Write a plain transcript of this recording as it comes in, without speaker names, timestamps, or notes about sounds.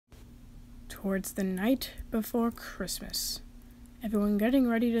towards the night before Christmas, everyone getting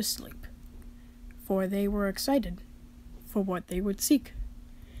ready to sleep, for they were excited for what they would seek.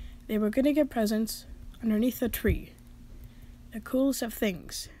 They were going to get presents underneath a tree, the coolest of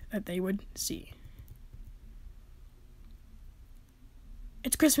things that they would see.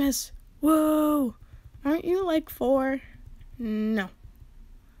 It's Christmas! Whoa! Aren't you like 4? No.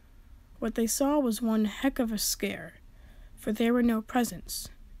 What they saw was one heck of a scare, for there were no presents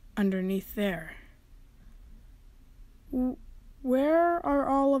underneath there. Where are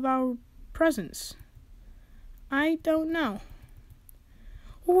all of our presents? I don't know.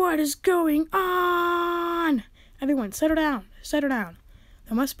 What is going on? Everyone, settle down, settle down.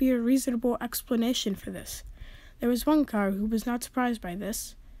 There must be a reasonable explanation for this. There was one car who was not surprised by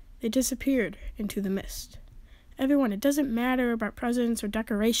this. They disappeared into the mist. Everyone, it doesn't matter about presents or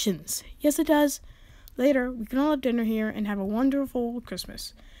decorations. Yes, it does. Later, we can all have dinner here and have a wonderful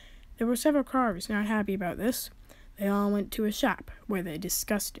Christmas. There were several cars not happy about this. They all went to a shop where they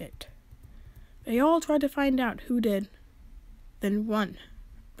discussed it. They all tried to find out who did. Then one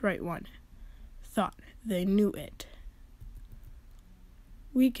bright one thought they knew it.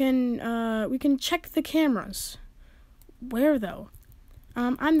 We can check the cameras. Where though?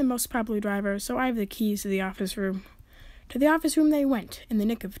 I'm the most popular driver, so I have the keys to the office room. To the office room they went, in the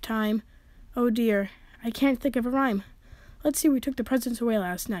nick of time. Oh dear, I can't think of a rhyme. Let's see who took the presents away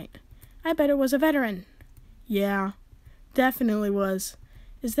last night. I bet it was a veteran. Yeah, definitely was.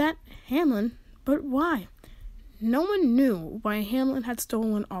 Is that Hamlin? But why? No one knew why Hamlin had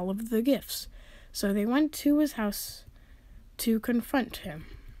stolen all of the gifts, so they went to his house to confront him.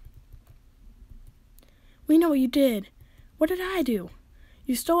 We know what you did. What did I do?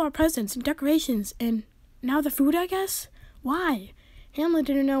 You stole our presents and decorations, and now the food, I guess? Why? Hamlin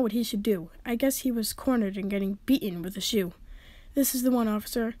didn't know what he should do. I guess he was cornered and getting beaten with a shoe. This is the one,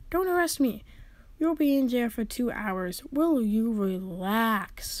 officer. Don't arrest me. You'll be in jail for 2 hours. Will you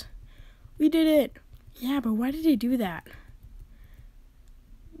relax? We did it. Yeah, but why did he do that?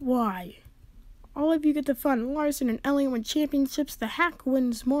 Why? All of you get the fun. Larson and Elliott win championships. The hack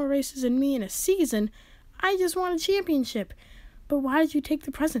wins more races than me in a season. I just won a championship. But why did you take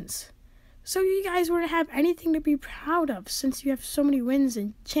the presents? So you guys wouldn't have anything to be proud of since you have so many wins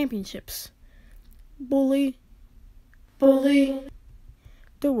and championships. Bully. Bully.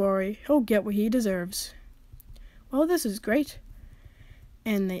 Don't worry, he'll get what he deserves. Well, this is great.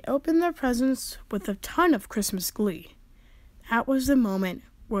 And they opened their presents with a ton of Christmas glee. That was the moment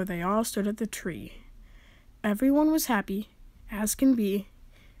where they all stood at the tree. Everyone was happy, as can be,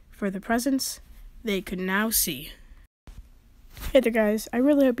 for the presents they could now see. Hey there guys, I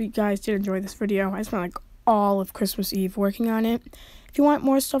really hope you guys did enjoy this video. I spent like all of Christmas Eve working on it. If you want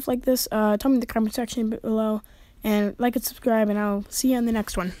more stuff like this, tell me in the comment section below, and like and subscribe, and I'll see you on the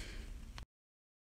next one.